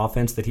productive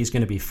offense that he's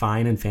going to be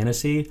fine in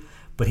fantasy,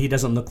 but he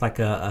doesn't look like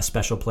a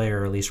special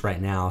player, at least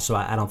right now, so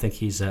I don't think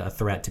he's a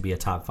threat to be a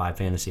top 5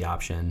 fantasy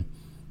option.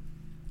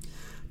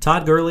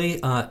 Todd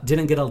Gurley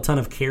didn't get a ton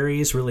of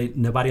carries. Really,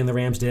 nobody on the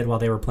Rams did while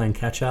they were playing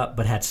catch-up,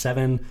 but had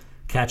 7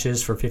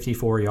 catches for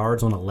 54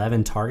 yards on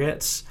 11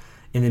 targets,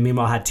 and then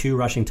meanwhile had 2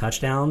 rushing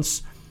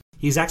touchdowns.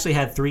 He's actually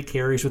had 3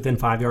 carries within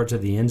 5 yards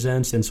of the end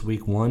zone since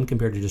week 1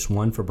 compared to just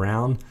 1 for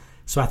Brown.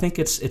 So I think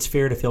it's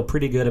fair to feel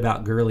pretty good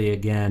about Gurley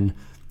again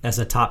as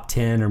a top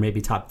 10 or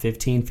maybe top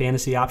 15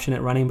 fantasy option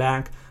at running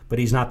back, but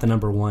he's not the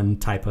number 1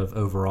 type of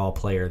overall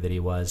player that he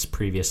was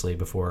previously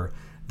before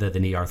the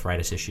knee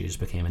arthritis issues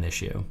became an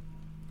issue.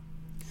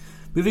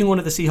 Moving on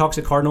to the Seahawks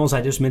at Cardinals,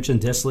 I just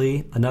mentioned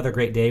Dissly, another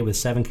great day with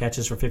 7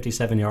 catches for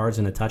 57 yards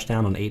and a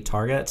touchdown on 8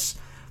 targets.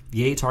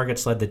 The 8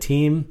 targets led the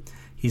team.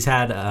 He's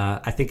had,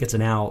 I think it's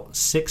now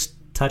 6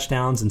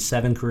 touchdowns and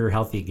 7 career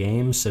healthy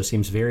games, so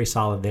seems very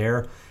solid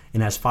there,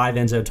 and has 5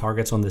 end zone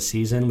targets on the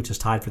season, which is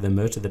tied for the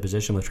most at the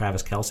position with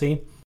Travis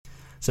Kelce.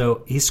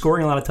 So he's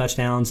scoring a lot of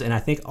touchdowns, and I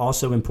think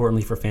also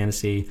importantly for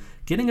fantasy,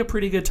 getting a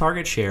pretty good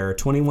target share.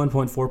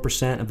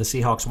 21.4% of the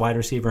Seahawks wide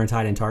receiver and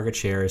tight end target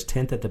share is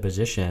 10th at the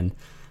position.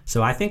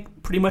 So I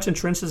think pretty much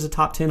entrenched as a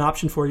top 10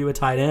 option for you at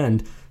tight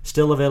end,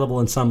 still available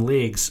in some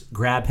leagues.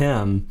 Grab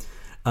him.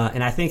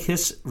 And I think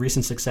his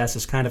recent success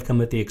has kind of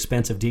come at the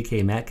expense of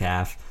DK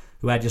Metcalf,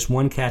 who had just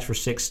 1 catch for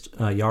 6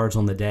 yards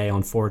on the day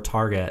on 4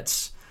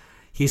 targets.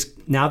 He's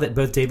now that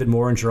both David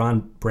Moore and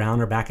Jerron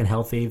Brown are back and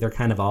healthy, they're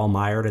kind of all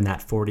mired in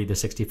that 40 to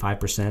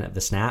 65% of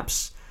the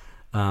snaps.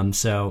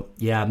 So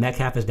yeah,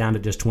 Metcalf is down to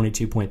just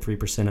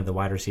 22.3% of the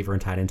wide receiver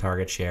and tight end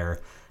target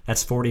share.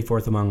 That's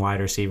 44th among wide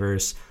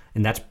receivers,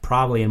 and that's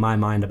probably in my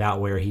mind about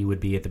where he would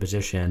be at the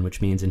position,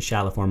 which means in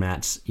shallow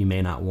formats you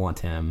may not want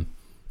him.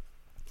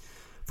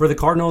 For the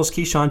Cardinals,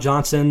 Keyshawn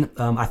Johnson,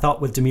 I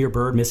thought with Damiere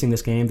Byrd missing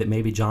this game that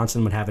maybe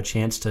Johnson would have a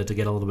chance to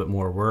get a little bit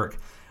more work.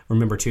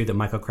 Remember, too, that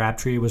Michael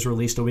Crabtree was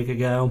released a week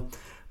ago,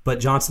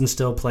 but Johnson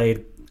still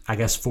played, I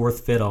guess,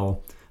 fourth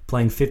fiddle,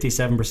 playing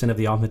 57% of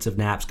the offensive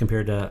snaps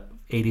compared to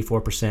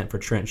 84% for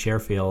Trent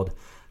Sherfield.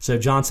 So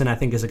Johnson, I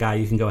think, is a guy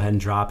you can go ahead and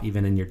drop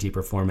even in your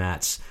deeper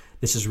formats.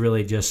 This is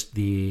really just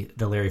the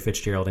Larry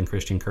Fitzgerald and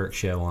Christian Kirk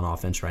show on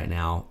offense right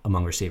now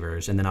among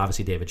receivers, and then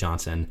obviously David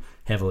Johnson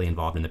heavily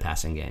involved in the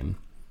passing game.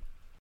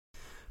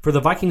 For the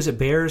Vikings at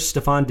Bears,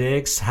 Stephon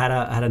Diggs had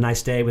a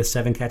nice day with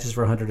 7 catches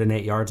for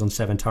 108 yards on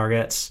 7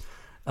 targets.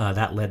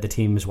 That led the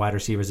team's wide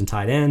receivers and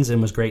tight ends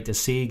and was great to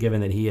see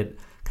given that he had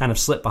kind of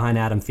slipped behind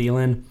Adam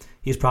Thielen.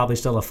 He's probably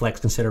still a flex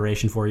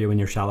consideration for you in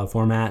your shallow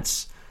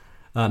formats.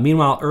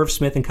 Meanwhile, Irv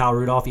Smith and Kyle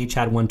Rudolph each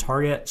had one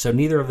target, so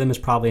neither of them is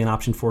probably an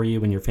option for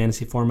you in your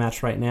fantasy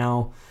formats right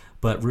now,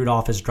 but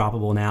Rudolph is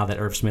droppable now that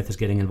Irv Smith is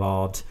getting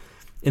involved.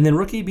 And then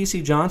rookie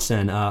BC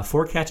Johnson,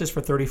 4 catches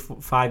for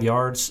 35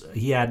 yards.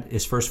 He had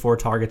his first 4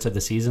 targets of the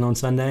season on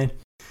Sunday.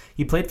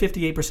 He played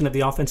 58% of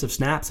the offensive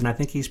snaps, and I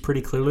think he's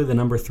pretty clearly the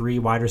number 3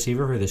 wide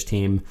receiver for this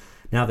team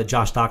now that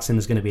Josh Doctson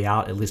is going to be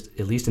out at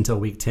least until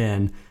week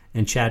 10,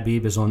 and Chad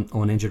Beebe is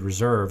on injured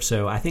reserve.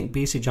 So I think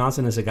BC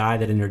Johnson is a guy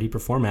that in your deeper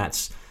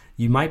formats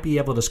you might be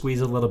able to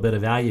squeeze a little bit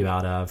of value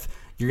out of.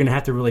 You're going to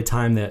have to really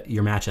time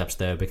your matchups,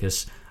 though,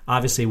 because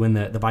obviously when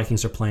the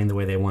Vikings are playing the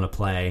way they want to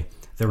play,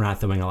 they're not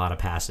throwing a lot of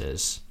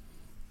passes.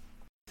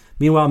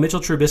 Meanwhile,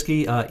 Mitchell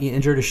Trubisky he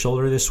injured his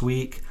shoulder this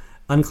week.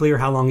 Unclear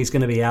how long he's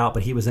going to be out,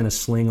 but he was in a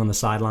sling on the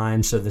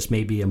sideline, so this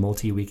may be a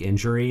multi-week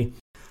injury.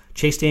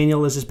 Chase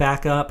Daniel is his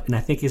backup, and I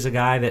think he's a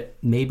guy that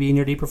maybe in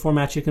your deeper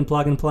formats you can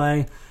plug and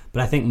play,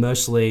 but I think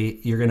mostly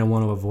you're going to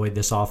want to avoid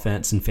this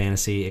offense in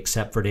fantasy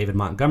except for David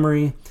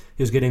Montgomery,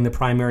 who's getting the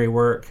primary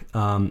work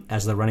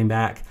as the running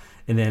back,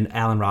 and then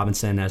Allen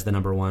Robinson as the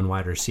number 1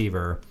 wide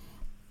receiver.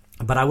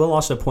 But I will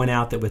also point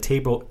out that with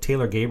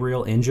Taylor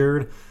Gabriel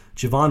injured,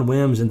 Javon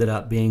Wims ended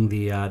up being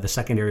the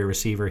secondary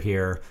receiver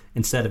here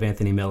instead of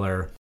Anthony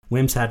Miller.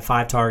 Wims had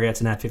 5 targets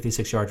and had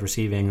 56 yards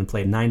receiving and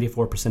played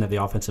 94% of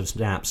the offensive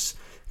snaps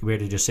compared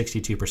to just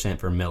 62%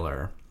 for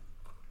Miller.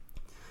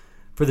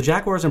 For the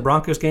Jaguars and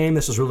Broncos game,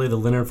 this was really the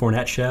Leonard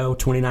Fournette show.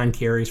 29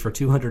 carries for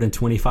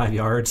 225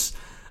 yards.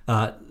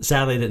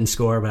 Sadly didn't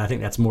score, but I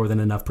think that's more than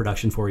enough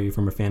production for you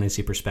from a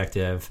fantasy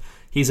perspective.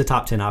 He's a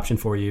top 10 option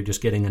for you,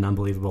 just getting an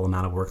unbelievable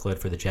amount of workload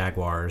for the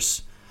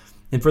Jaguars.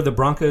 And for the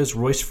Broncos,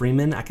 Royce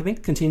Freeman, I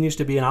think continues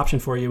to be an option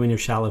for you in your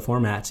shallow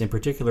formats, in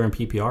particular in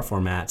PPR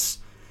formats,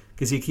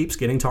 because he keeps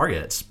getting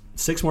targets.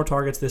 6 more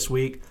targets this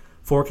week,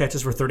 4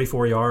 catches for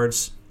 34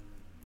 yards.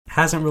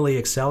 Hasn't really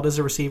excelled as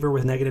a receiver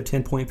with negative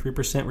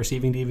 10.3%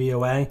 receiving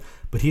DVOA,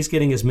 but he's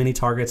getting as many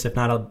targets, if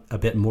not a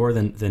bit more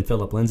than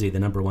Phillip Lindsay, the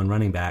number 1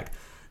 running back.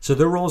 So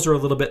their roles are a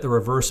little bit the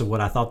reverse of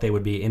what I thought they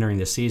would be entering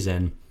this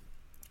season,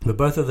 but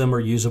both of them are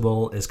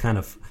usable as kind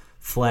of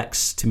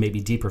flex to maybe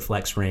deeper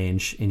flex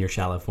range in your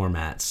shallow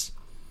formats.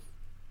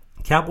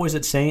 Cowboys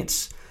at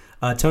Saints.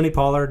 Tony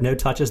Pollard, no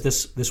touches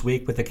this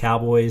week with the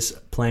Cowboys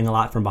playing a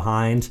lot from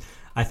behind.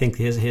 I think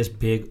his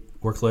big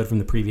workload from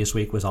the previous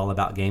week was all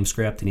about game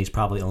script, and he's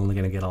probably only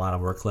going to get a lot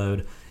of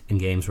workload in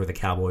games where the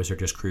Cowboys are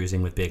just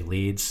cruising with big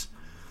leads.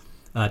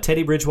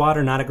 Teddy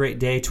Bridgewater, not a great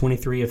day,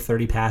 23 of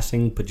 30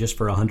 passing, but just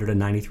for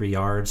 193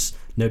 yards,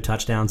 no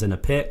touchdowns and a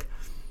pick.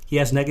 He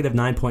has negative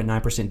 9.9%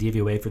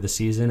 DVOA for the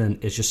season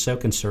and is just so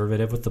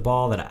conservative with the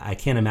ball that I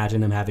can't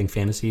imagine him having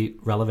fantasy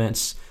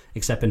relevance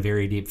except in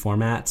very deep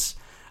formats.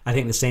 I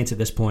think the Saints at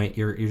this point,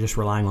 you're just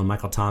relying on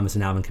Michael Thomas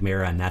and Alvin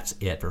Kamara, and that's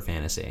it for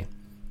fantasy.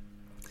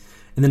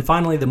 And then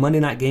finally, the Monday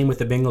night game with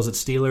the Bengals at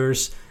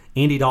Steelers.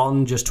 Andy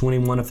Dalton, just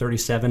 21 of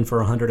 37 for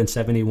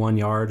 171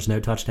 yards,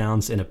 no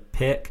touchdowns, and a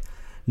pick.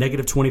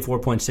 Negative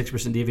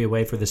 24.6%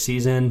 DVOA for the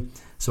season.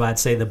 So I'd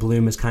say the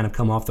bloom has kind of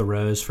come off the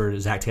rose for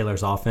Zach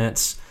Taylor's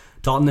offense.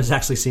 Dalton has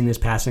actually seen his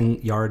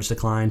passing yards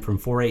decline from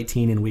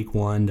 418 in week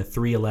 1 to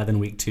 311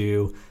 week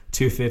 2,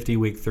 250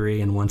 week 3,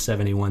 and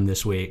 171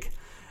 this week.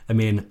 I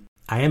mean,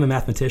 I am a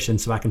mathematician,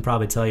 so I can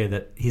probably tell you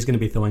that he's going to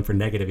be throwing for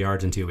negative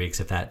yards in 2 weeks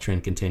if that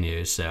trend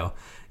continues. So,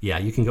 yeah,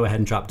 you can go ahead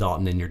and drop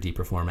Dalton in your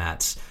deeper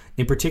formats.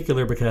 In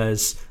particular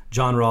because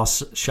John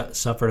Ross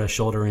suffered a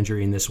shoulder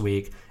injury in this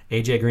week.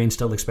 A.J. Green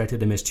still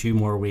expected to miss 2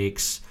 more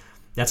weeks.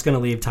 That's going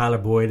to leave Tyler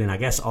Boyd and I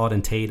guess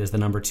Auden Tate as the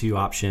number 2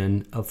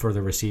 option for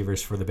the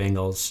receivers for the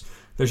Bengals.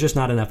 There's just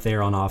not enough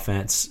there on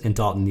offense, and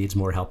Dalton needs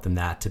more help than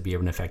that to be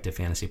an effective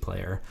fantasy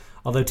player.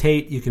 Although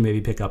Tate, you can maybe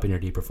pick up in your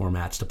deeper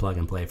formats to plug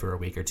and play for a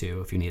week or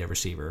 2 if you need a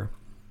receiver.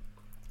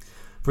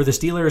 For the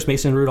Steelers,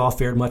 Mason Rudolph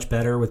fared much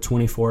better with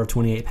 24 of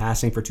 28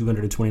 passing for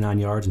 229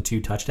 yards and 2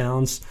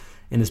 touchdowns,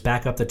 and is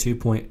back up to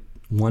 2.1%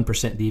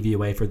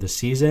 DVOA for the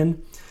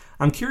season.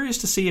 I'm curious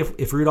to see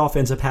if Rudolph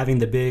ends up having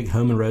the big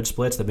home and road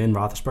splits that Ben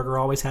Roethlisberger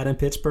always had in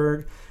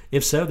Pittsburgh.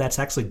 If so, that's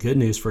actually good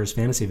news for his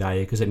fantasy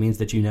value because it means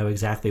that you know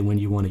exactly when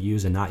you want to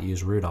use and not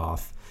use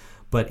Rudolph.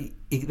 But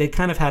they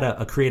kind of had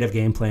a creative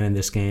game plan in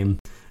this game.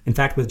 In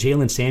fact, with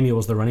Jalen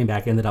Samuels, the running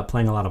back, ended up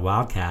playing a lot of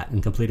Wildcat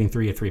and completing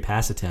 3 of 3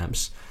 pass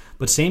attempts.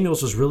 But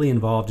Samuels was really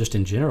involved just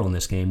in general in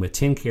this game with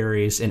 10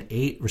 carries and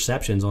 8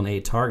 receptions on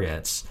 8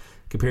 targets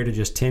compared to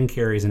just 10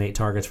 carries and 8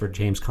 targets for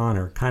James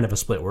Conner, kind of a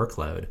split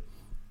workload.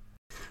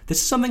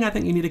 This is something I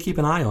think you need to keep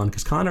an eye on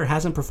because Conner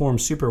hasn't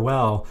performed super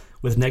well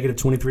with negative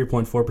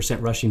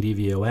 23.4% rushing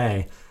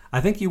DVOA. I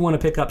think you want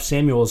to pick up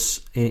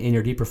Samuels in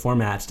your deeper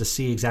formats to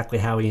see exactly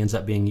how he ends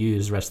up being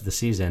used the rest of the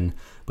season.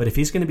 But if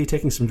he's going to be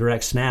taking some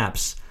direct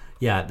snaps,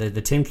 yeah,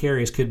 the 10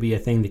 carries could be a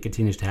thing that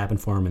continues to happen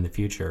for him in the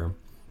future.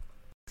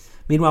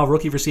 Meanwhile,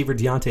 rookie receiver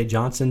Deontay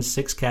Johnson,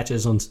 6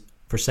 catches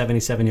for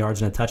 77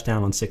 yards and a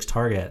touchdown on 6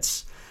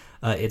 targets.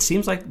 It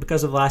seems like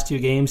because of the last 2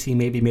 games, he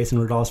may be Mason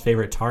Rudolph's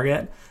favorite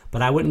target,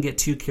 but I wouldn't get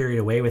too carried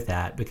away with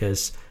that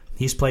because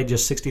he's played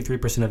just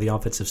 63% of the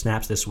offensive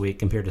snaps this week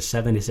compared to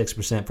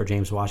 76% for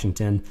James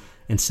Washington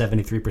and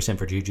 73%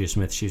 for Juju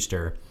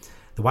Smith-Schuster.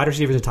 The wide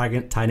receivers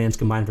and tight ends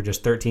combined for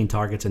just 13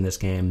 targets in this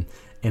game,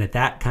 and at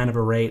that kind of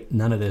a rate,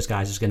 none of those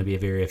guys is going to be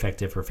very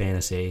effective for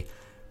fantasy.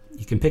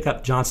 You can pick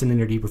up Johnson in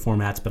your deeper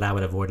formats, but I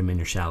would avoid him in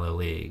your shallow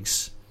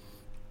leagues.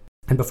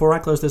 And before I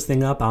close this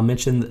thing up, I'll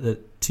mention the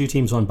 2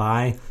 teams on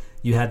bye.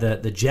 You had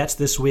the Jets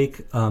this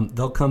week.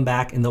 They'll come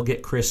back and they'll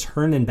get Chris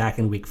Herndon back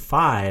in week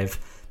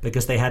 5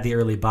 because they had the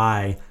early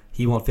bye.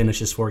 He won't finish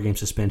his 4-game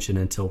suspension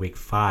until week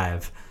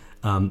 5.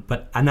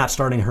 But I'm not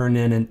starting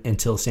Herndon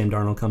until Sam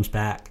Darnold comes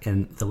back.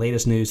 And the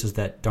latest news is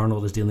that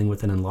Darnold is dealing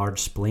with an enlarged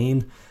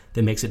spleen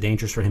that makes it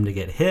dangerous for him to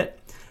get hit.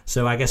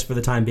 So I guess for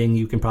the time being,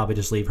 you can probably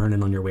just leave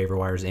Herndon on your waiver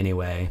wires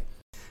anyway.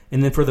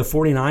 And then for the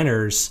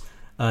 49ers,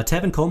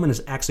 Tevin Coleman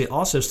is actually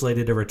also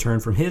slated to return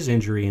from his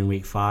injury in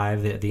week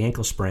 5, the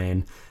ankle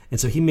sprain. And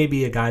so he may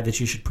be a guy that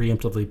you should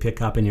preemptively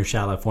pick up in your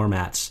shallow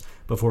formats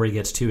before he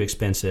gets too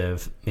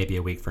expensive, maybe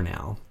a week from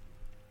now.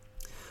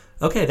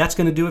 Okay, that's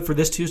going to do it for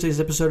this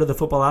Tuesday's episode of the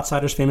Football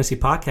Outsiders Fantasy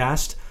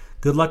Podcast.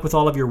 Good luck with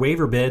all of your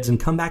waiver bids, and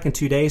come back in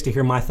 2 days to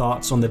hear my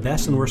thoughts on the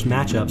best and worst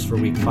matchups for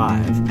week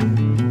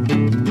 5.